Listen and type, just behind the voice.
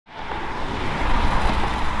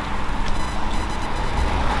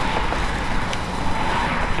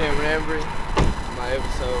Amboree. My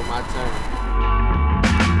episode, my turn.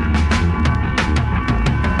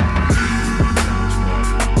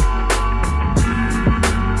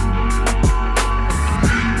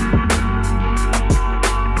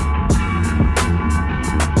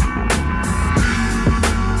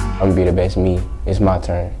 I'm gonna be the best me. It's my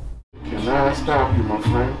turn. Can I stop you, my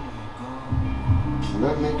friend?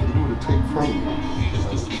 Nothing they can do to take from you.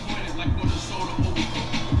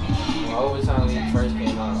 When overtime league first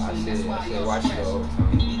came out, I said watch the overtime.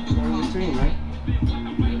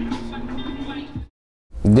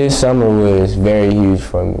 This summer was very huge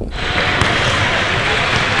for me.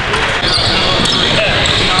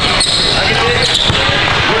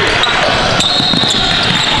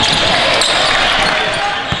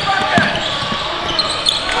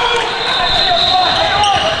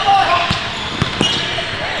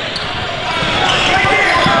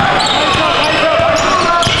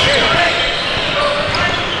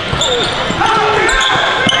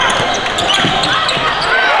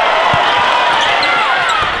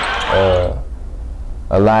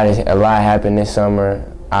 A lot happened this summer.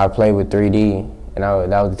 I played with 3D, and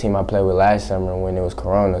that was the team I played with last summer when it was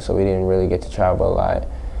Corona, so we didn't really get to travel a lot.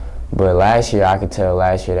 But last year, I could tell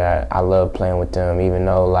that I loved playing with them, even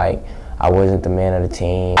though like I wasn't the man of the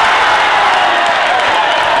team.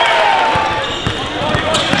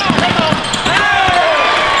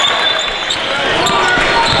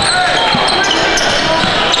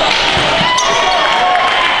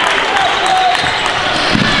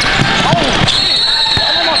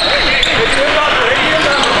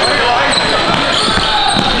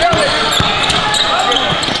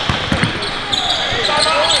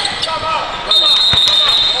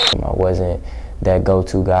 Wasn't that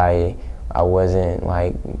go-to guy. I wasn't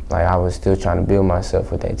like I was still trying to build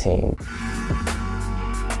myself with that team.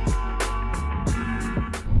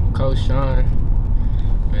 Coach Sean,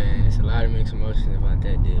 man, it's a lot of mixed emotions about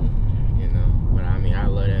that dude, you know. But I mean, I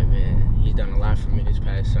love that man. He's done a lot for me this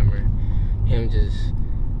past summer. Him just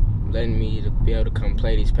letting me to be able to come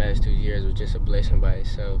play these past 2 years was just a blessing by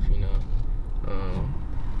itself, you know.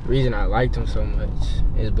 The reason I liked him so much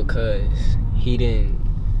is because he didn't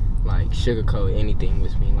like sugarcoat anything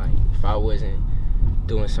with me. Like if I wasn't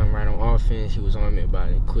doing something right on offense, he was on me about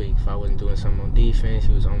it quick. If I wasn't doing something on defense,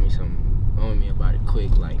 he was on me about it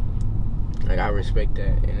quick. Like I respect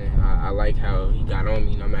that, and I like how he got on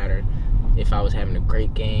me no matter if I was having a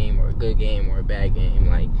great game or a good game or a bad game.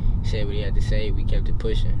 Like he said what he had to say, we kept it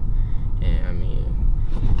pushing, and I mean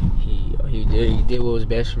he did what was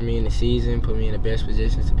best for me in the season, put me in the best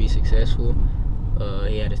positions to be successful.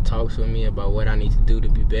 He had his talks with me about what I need to do to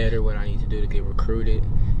be better, what I need to do to get recruited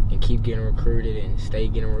and keep getting recruited and stay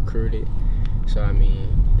getting recruited. So I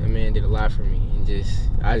mean, that man did a lot for me, and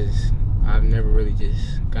I've never really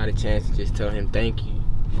just got a chance to just tell him thank you,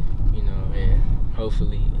 you know. And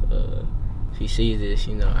hopefully, if he sees this,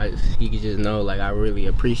 you know, he could just know like I really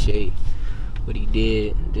appreciate what he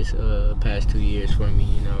did this past 2 years for me,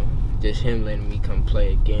 you know. Just him letting me come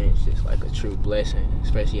play again is just like a true blessing,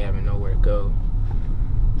 especially having nowhere to go.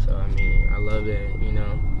 So I mean, I love that, you know.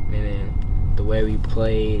 And then the way we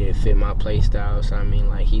played, it fit my play style. So I mean,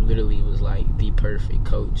 like he literally was like the perfect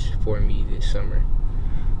coach for me this summer.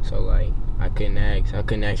 So like I couldn't ask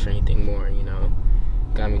for anything more, you know.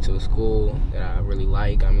 Got me to a school that I really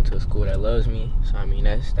like, got me to a school that loves me. So I mean,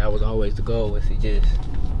 that was always the goal, was to just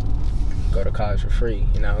go to college for free.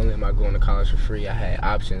 And not only am I going to college for free, I had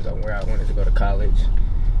options on where I wanted to go to college,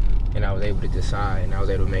 and I was able to decide, and I was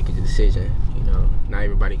able to make a decision, you know. Not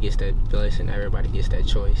everybody gets that blessing, not everybody gets that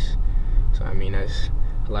choice. So I mean, that's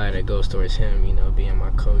a lot of that goes towards him, you know, being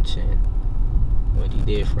my coach and what he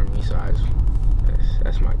did for me. So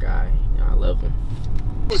that's my guy, you know, I love him.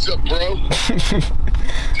 What's up, bro?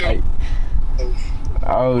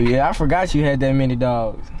 Oh yeah, I forgot you had that many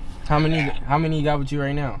dogs. How many you got with you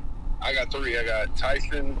right now? I got 3. I got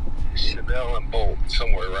Tyson, Chanel, and Bolt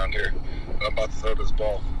somewhere around here. I'm about to throw this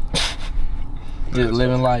ball. Just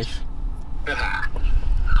living life.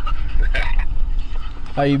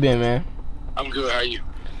 How you been, man? I'm good. How are you?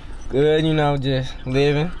 Good, you know, just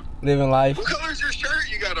living life. What color is your shirt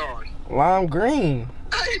you got on? Lime green.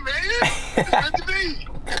 Hey, man. It's meant to be.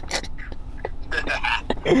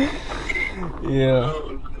 Yeah.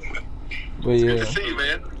 But yeah. Good to see you,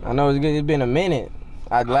 man. I know it's good. It's been a minute.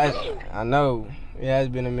 I know. Yeah, it's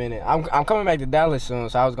been a minute. I'm coming back to Dallas soon,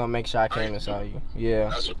 so I was gonna make sure I came and saw you.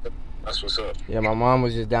 Yeah. That's what's up. Yeah, my mom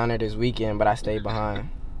was just down there this weekend, but I stayed behind.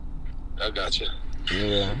 I got you.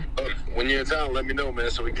 Yeah. When you're in town, let me know, man,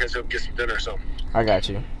 so we can catch up and get some dinner or something. I got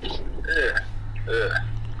you. Yeah.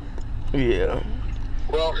 Yeah.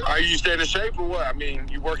 Well, are you staying in shape or what? I mean,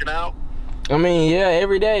 you working out? I mean, yeah,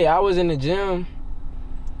 every day. I was in the gym.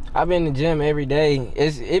 I've been in the gym every day.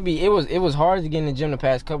 It was hard to get in the gym the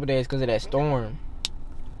past couple days because of that storm.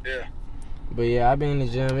 Yeah. But yeah, I've been in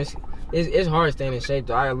the gym. It's hard staying in shape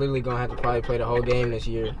though. I literally gonna have to probably play the whole game this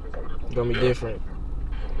year. It's gonna be different.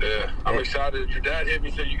 Yeah, I'm excited. Your dad hit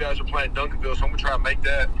me, said you guys are playing Duncanville, so I'm gonna try to make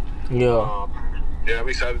that. Yeah. Yeah, I'm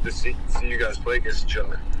excited to see you guys play against each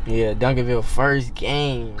other. Yeah, Duncanville first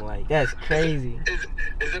game. Like, that's crazy.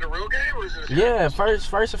 Is it a real game or is it? Yeah,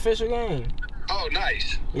 first official game. Oh,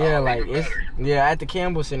 nice. Yeah, oh, like it's at the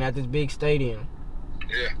Campbell Center at this big stadium.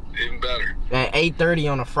 Yeah, even better. At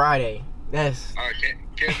 8:30 on a Friday. That's.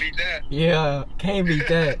 Can't beat that. Yeah, can't beat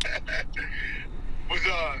that. When's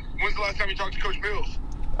the last time you talked to Coach Mills?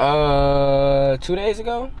 2 days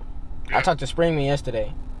ago. Yeah. I talked to Springman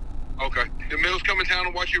yesterday. Okay. Did Mills come in town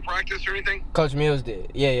and watch you practice or anything? Coach Mills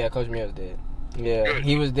did. Yeah, Coach Mills did. Yeah, good.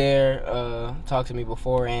 He was there, talked to me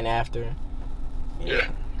before and after. Yeah.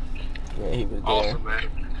 Yeah, he was there. Awesome, man.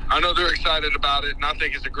 I know they're excited about it, and I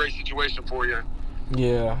think it's a great situation for you.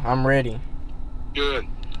 Yeah, I'm ready. Good.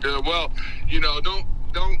 Well,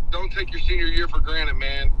 don't take your senior year for granted,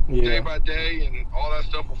 man. Yeah. Day by day, and all that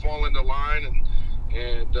stuff will fall into line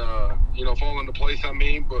and fall into place.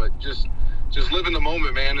 But just live in the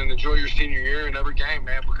moment, man, and enjoy your senior year and every game,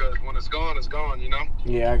 man. Because when it's gone, it's gone.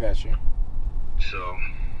 Yeah, I got you. So,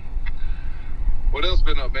 what else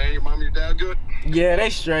been up, man? Your mom and your dad good? Yeah, they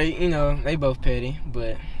straight. They both petty,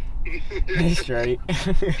 but they straight.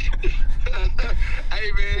 Hey,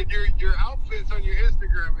 man, your outfits on your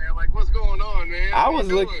Instagram, man. Like, what's going on, man? I was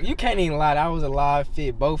looking. You can't even lie. I was a live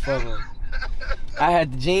fit, both of them. I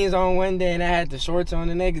had the jeans on one day and I had the shorts on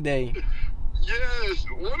the next day. Yes,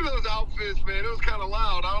 one of those outfits, man, it was kind of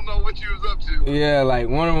loud. I don't know what you was up to. Yeah, like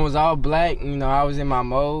one of them was all black. I was in my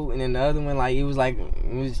mode, and then the other one, it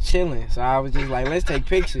was chilling. So I was just like, let's take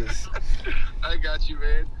pictures. I got you,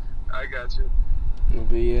 man. I got you.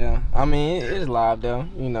 But yeah, I mean, it's live though.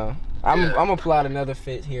 I'm gonna pull out another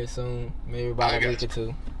fit here soon, maybe about a week or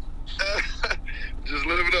two. Just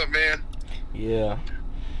live it up, man. Yeah.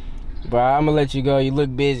 But I'm gonna let you go. You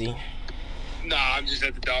look busy. Nah, I'm just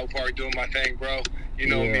at the dog park doing my thing, bro. You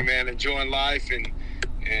know me, man, enjoying life, and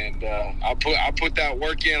I put that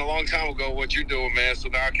work in a long time ago. What you're doing, man, so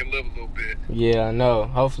now I can live a little bit. Yeah, I know.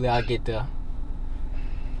 Hopefully, I'll get there.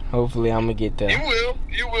 Hopefully, I'm gonna get there. You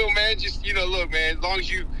will, man. Just look, man. As long as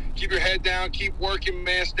you keep your head down, keep working,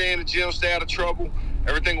 man. Stay in the gym, stay out of trouble.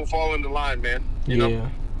 Everything will fall into line, man. You know?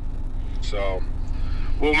 So.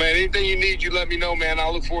 Well, man, anything you need, you let me know, man.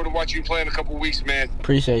 I'll look forward to watching you play in a couple of weeks, man.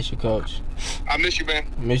 Appreciate you, Coach. I miss you, man.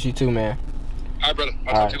 Miss you too, man. All right, brother.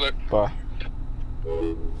 I'll talk to you later. Bye.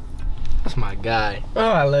 That's my guy. Oh,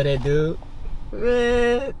 I love that dude.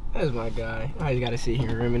 Man, that's my guy. I just gotta sit here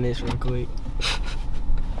and reminisce real quick.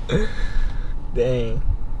 Dang.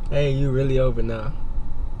 Hey, you really open now.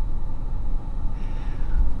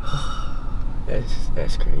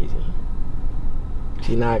 That's crazy.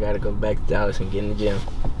 See, now I gotta go back to Dallas and get in the gym.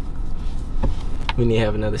 We need to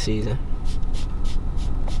have another season.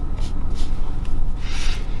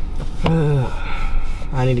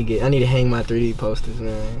 I need to hang my 3D posters,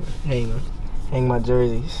 man. Hang my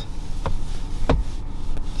jerseys.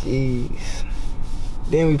 Jeez.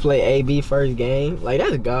 Then we play AB first game. Like,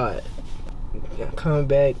 that's God. Come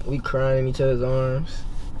back, we crying in each other's arms.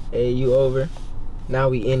 Hey, you over. Now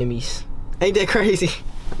we enemies. Ain't that crazy?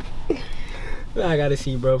 I gotta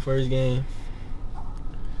see, bro, first game.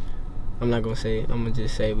 I'm not gonna say it. I'm gonna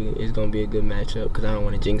just say it's gonna be a good matchup because I don't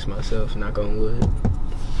want to jinx myself. Knock on wood.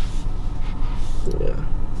 Yeah.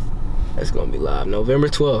 That's gonna be live. November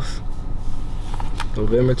 12th.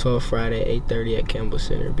 November 12th, Friday, 8:30 at Campbell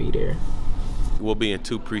Center. Be there. We'll be in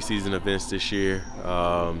 2 preseason events this year.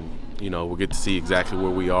 We'll get to see exactly where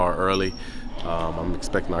we are early. I'm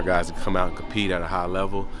expecting our guys to come out and compete at a high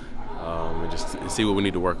level and just see what we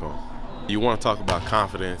need to work on. You want to talk about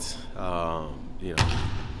confidence,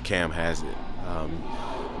 Cam has it.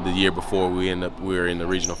 The year before we were in the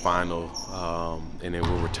regional final, and then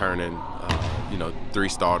we're returning, 3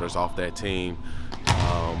 starters off that team,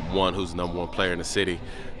 one who's the #1 player in the city,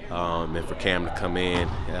 and for Cam to come in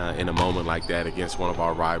a moment like that against one of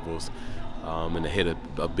our rivals and to hit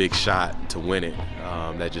a big shot to win it,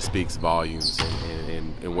 that just speaks volumes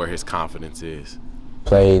and where his confidence is.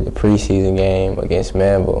 Played the preseason game against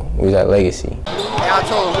Manville. We was at Legacy. Yeah, I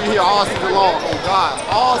told them we here all season long. Oh God,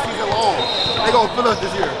 all season long. They gonna fill us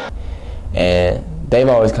this year. And they've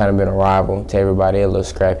always kind of been a rival to everybody, a little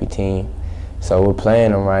scrappy team. So we're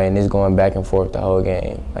playing them right, and it's going back and forth the whole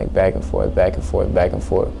game, like back and forth, back and forth, back and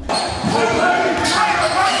forth.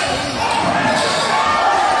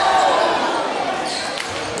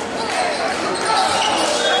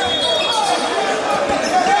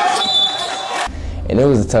 And it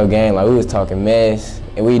was a tough game. Like, we was talking mess,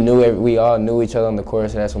 and we all knew each other on the court,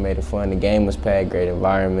 so that's what made it fun. The game was packed, great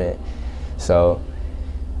environment. So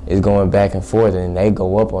it's going back and forth, and they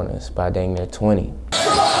go up on us by dang near 20.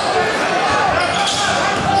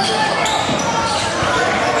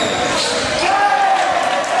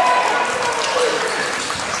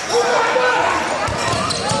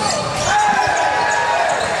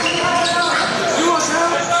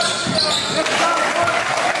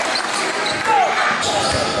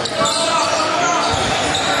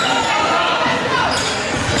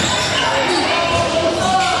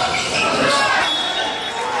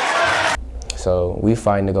 So we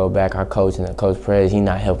fighting to go back. Our coach and Coach Perez, he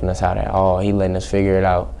not helping us out at all. He letting us figure it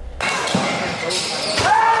out.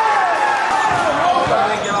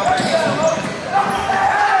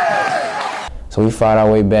 So we fought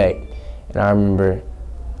our way back, and I remember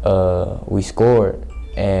we scored,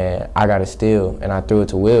 and I got a steal, and I threw it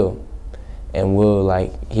to Will, and Will,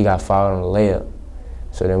 like, he got fouled on the layup.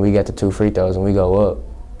 So then we got the 2 free throws, and we go up.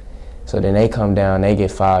 So then they come down, they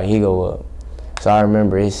get fouled, he go up. So I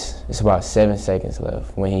remember it's about 7 seconds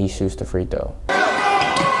left when he shoots the free throw.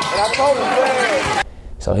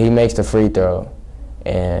 So he makes the free throw,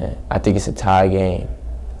 and I think it's a tie game.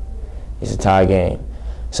 It's a tie game.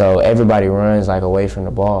 So everybody runs like away from the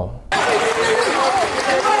ball.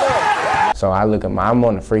 So I look at I'm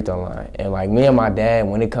on the free throw line, and like me and my dad,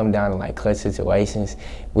 when it come down to like clutch situations,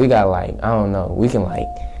 we got like, I don't know, we can like,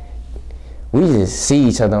 we just see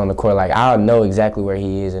each other on the court. Like, I'll know exactly where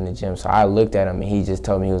he is in the gym. So I looked at him, and he just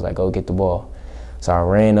told me, he was like, go get the ball. So I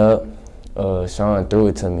ran up, Sean threw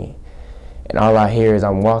it to me. And all I hear is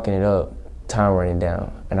I'm walking it up, time running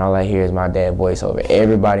down. And all I hear is my dad's voice over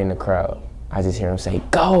everybody in the crowd. I just hear him say,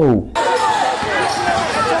 go!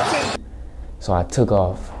 So I took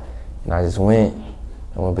off, and I just went.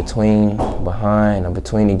 I went between, behind, and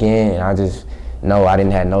between again, and I just know I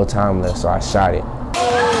didn't have no time left, so I shot it.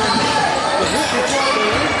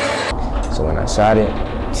 So when I shot it,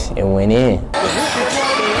 it went in.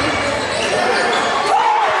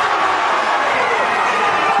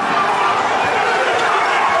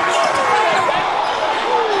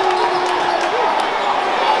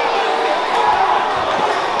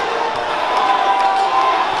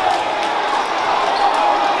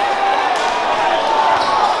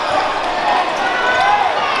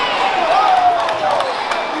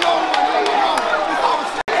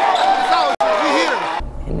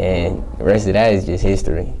 The rest of that is just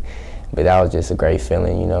history. But that was just a great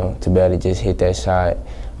feeling, you know, to be able to just hit that shot.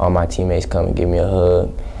 All my teammates come and give me a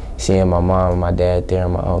hug. Seeing my mom and my dad there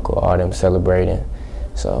and my uncle, all them celebrating.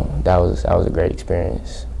 So that was a great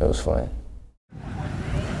experience. It was fun.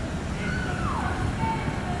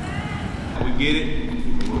 We get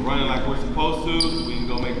it. We're running like we're supposed to. So we can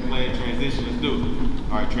go make a play in transition. Let's do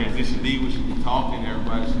it. All right, transition D, we should be talking.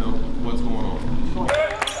 Everybody should know what's going on.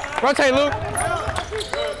 Rotate, Luke.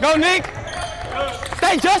 Go, Nick.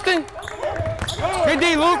 Stay, Justin. Good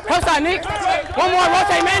D, Luke. Post side, Nick. One more.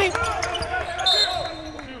 Rotate, Manny.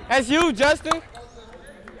 That's you, Justin.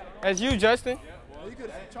 That's you, Justin.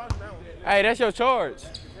 Hey, that's your charge.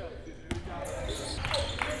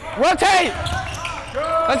 Rotate.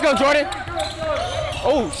 Let's go, Jordan.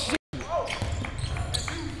 Oh, shit.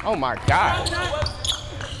 Oh, my God.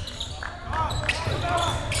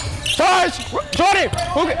 Charge. Jordan.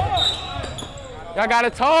 Y'all gotta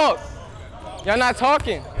talk. Y'all not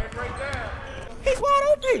talking. He's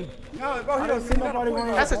wide open. No, bro, he don't see nobody.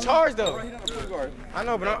 That's a charge, though. I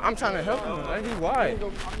know, but I'm trying to help him. He's wide.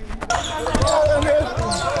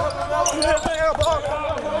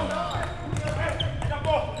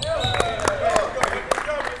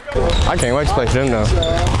 I can't wait to play them now.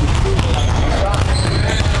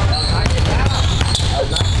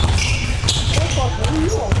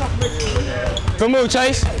 Good move,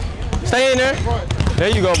 Chase. Stay in there. There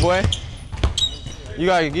you go, boy. You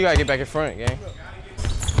gotta get back in front, gang.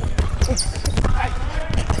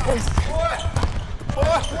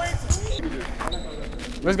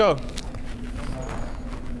 Let's go.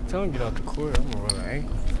 Tell him to get out the court. I'm gonna run an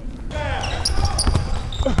ankle.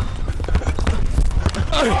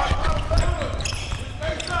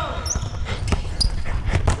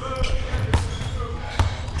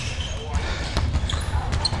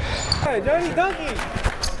 Hey, Johnny Donkey.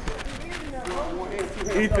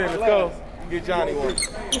 Ethan, let's go. Get Johnny one.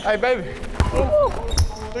 Hey, baby.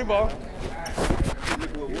 3 ball.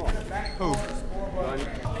 Who?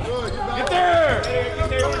 Get there!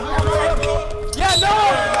 Yeah, no!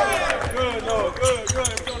 Good, no, good.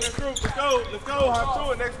 Let's go next group. Let's go. Hop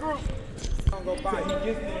to it, next group. Go by. He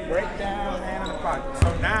gets break down, hand in the pocket. So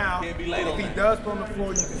now, if he does put on the floor,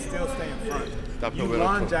 you can still stay in front. You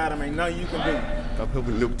lunge at him, ain't nothing you can do. Stop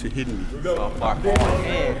helping Nip to hit me.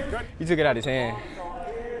 He took it out his hand.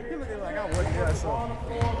 He looking like I wasn't there, so.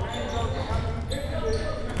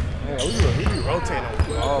 Yeah, we be rotating on the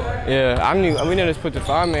ball. Yeah, we need to put the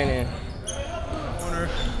 5-man in. Corner,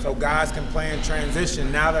 so guys can play in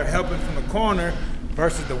transition. Now they're helping from the corner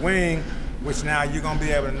versus the wing, which now you're gonna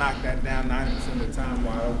be able to knock that down 90% of the time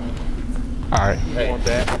wide open. All right. You want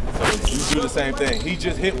that? So you do the same thing. He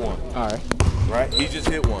just hit one. All right. Right? He just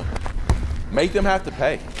hit one. Make them have to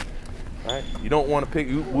pay. Right? You don't want to pick.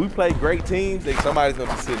 We play great teams. Somebody's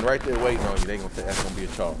gonna be sitting right there waiting on you. They gonna think that's gonna be a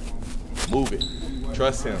charge. Move it.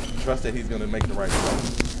 Trust him. Trust that he's gonna make the right play.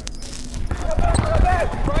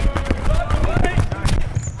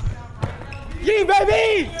 Yee,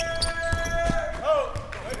 baby!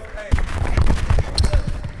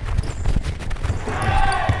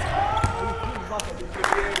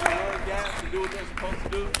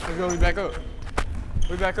 Let's go, we back up.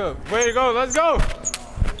 We back up. Way to go, let's go!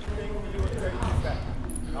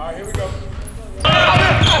 All right, here we go.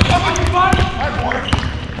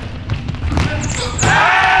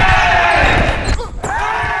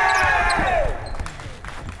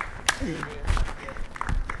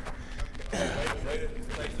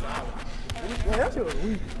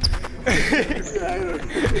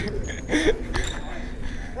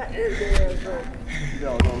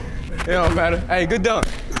 It don't matter. Hey, good dunk.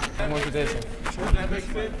 One possession. Does that make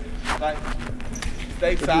sense? Like,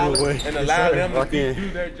 stay silent and allow them to do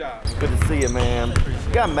their job. Good to see you, man.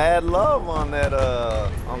 You got mad love on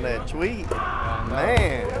that tweet.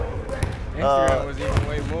 Man. Instagram was even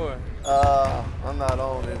way more. I'm not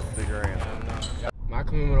on Instagram. My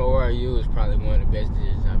commitment to ORU is probably one of the best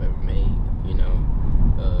decisions I've ever made. You know,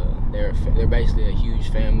 they're basically a huge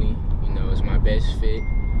family. You know, it's my best fit.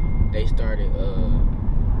 They started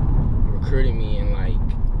recruiting me in like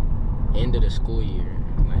end of the school year,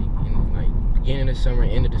 beginning of the summer,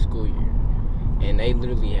 end of the school year, and they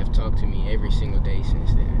literally have talked to me every single day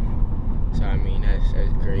since then. So I mean, that's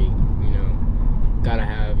great. You know,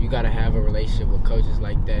 you gotta have a relationship with coaches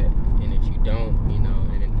like that, and if you don't, you know,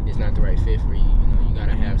 and it's not the right fit for you, you know, you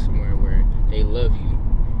gotta have somewhere where they love you,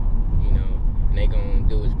 you know, and they gonna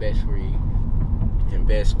do what's best for you and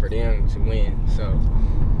best for them to win. So,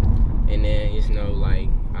 and then you know, like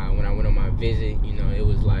when I went on my visit, you know, it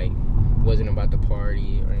was like wasn't about the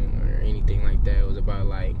party or anything like that. It was about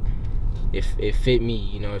like it fit me,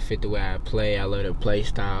 you know, it fit the way I play. I love the play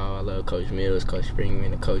style. I love Coach Mills, Coach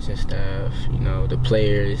Springman, the coaching staff, you know, the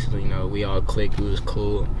players, you know, we all clicked. It was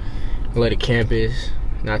cool. I love the campus,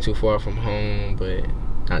 not too far from home, but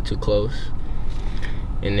not too close.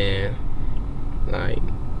 And then like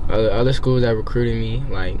other schools that recruited me,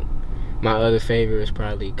 like my other favorite is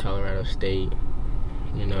probably Colorado State,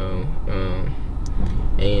 you know,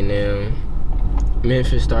 A&M.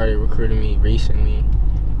 Memphis started recruiting me recently.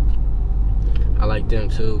 I like them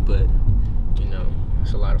too, but you know,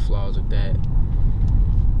 there's a lot of flaws with that.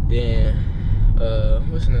 Then,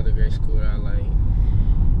 what's another great school that I like?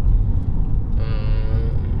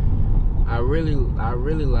 I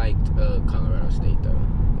really liked Colorado State though.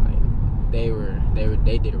 Like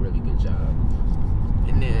they did a really good job.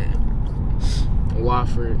 And then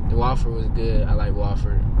Wofford was good. I like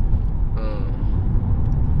Wofford.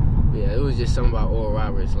 Yeah, it was just something about Oral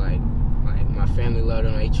Roberts. Like my family loved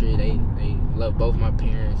them. They love both my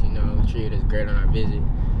parents. You know, treated us great on our visit.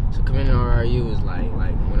 So coming to ORU was like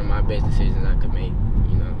one of my best decisions I could make.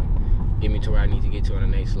 You know, get me to where I need to get to on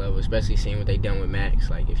the next level. Especially seeing what they done with Max.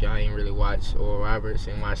 Like if y'all ain't really watched Oral Roberts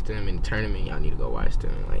and watched them in the tournament, y'all need to go watch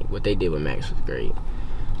them. Like what they did with Max was great.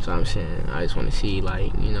 So I'm saying I just want to see,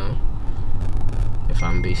 like, you know, if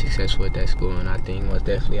I'm gonna be successful at that school, and I think most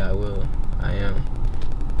definitely I will. I am.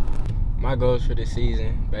 My goals for the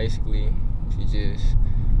season, basically, to just,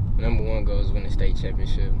 number one goal is win the state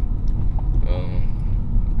championship.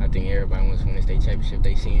 I think everybody wants to win the state championship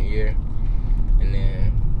their senior year. And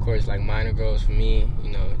then, of course, like minor goals for me,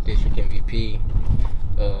 you know, district MVP,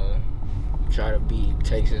 try to beat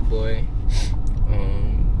Texas boy,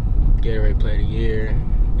 Gatorade Player of the Year,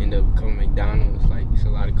 end up becoming McDonald's. Like, it's a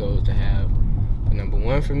lot of goals to have. But number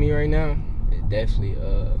one for me right now is definitely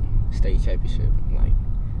state championship. Like,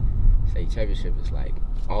 state championship is like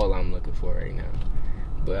all I'm looking for right now.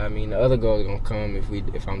 But I mean, the other goals are gonna come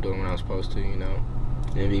if I'm doing what I'm supposed to, you know.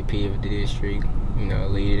 MVP of the district, you know,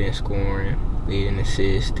 lead it in scoring, lead in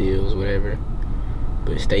assists, steals, whatever.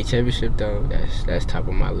 But state championship though, that's top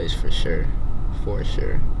of my list for sure. For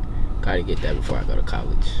sure. Gotta get that before I go to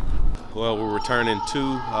college. Well, we're returning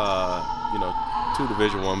two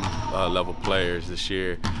Division I level players this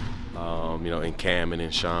year, you know, in Cam and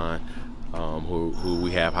in Sean. Who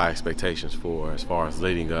we have high expectations for as far as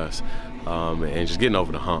leading us. and just getting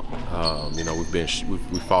over the hump. You know, we've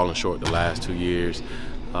fallen short the last 2 years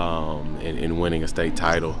in winning a state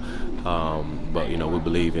title, but you know, we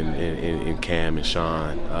believe in Cam and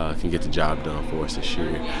Sean can get the job done for us this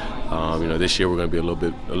year. You know, this year we're going to be a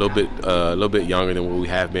little bit younger than what we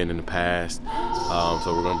have been in the past,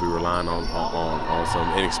 so we're going to be relying on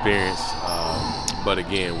some inexperience. But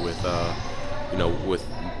again, with the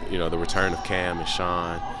return of Cam and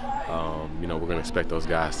Sean, you know, we're going to expect those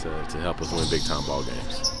guys to help us win big-time ball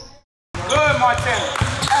games. Good, Montana.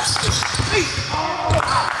 That's the speed.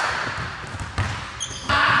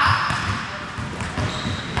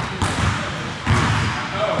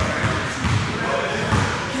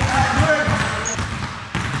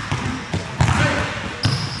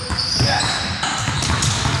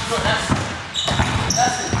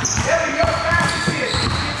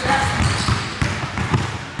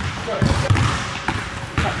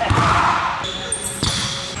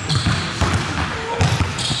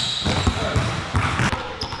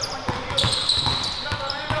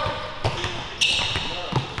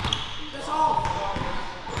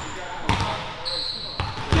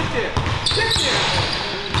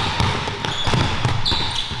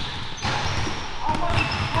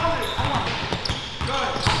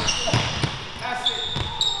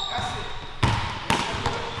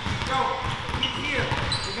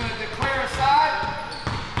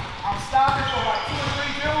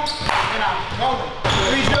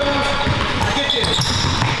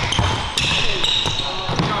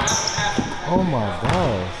 Oh my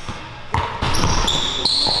gosh.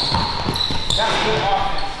 That's good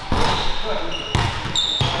offense.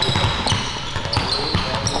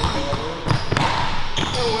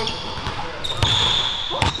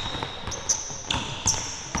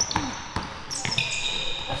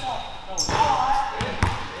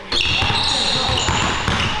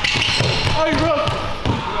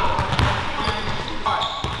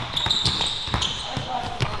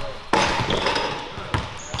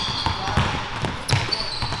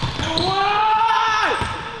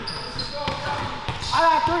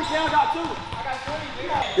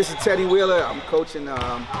 This is Teddy Wheeler. I'm coaching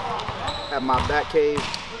at my back cave,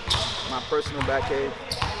 my personal back cave.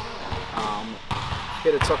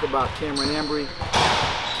 Here to talk about Camron Amboree.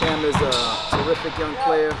 Cam is a terrific young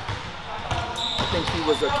player. I think he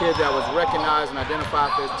was a kid that was recognized and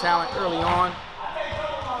identified for his talent early on.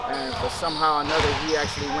 And for somehow or another, he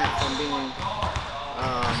actually went from being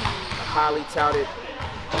a highly touted,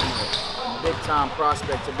 big-time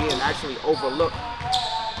prospect to being actually overlooked.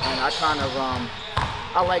 And I kind of,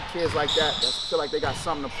 I like kids like that feel like they got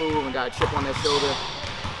something to prove and got a chip on their shoulder,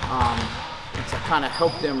 and to kind of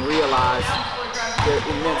help them realize their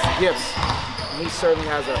immense gifts. And he certainly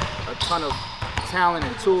has a ton of talent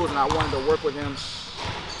and tools, and I wanted to work with him.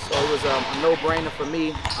 So it was a no-brainer for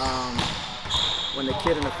me when the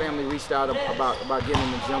kid and the family reached out about getting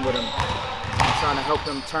in the gym with him, trying to help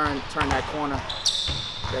him turn that corner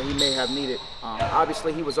that he may have needed.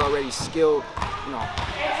 Obviously, he was already skilled. You know,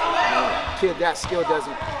 kid that skill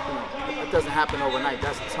doesn't happen overnight.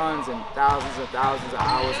 That's tons and thousands of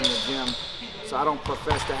hours in the gym. So I don't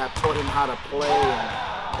profess to have taught him how to play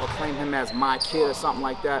or claim him as my kid or something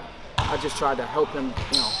like that. I just tried to help him,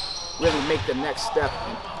 you know, really make the next step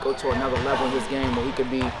and go to another level in his game where he could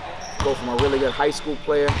go from a really good high school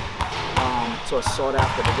player to a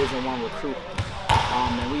sought-after Division I recruit.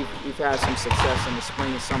 And we've had some success in the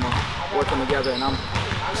spring and summer working together, and I'm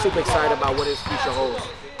super excited about what his future holds.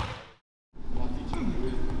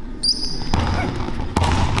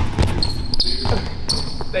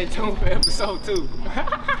 Stay tuned for episode 2.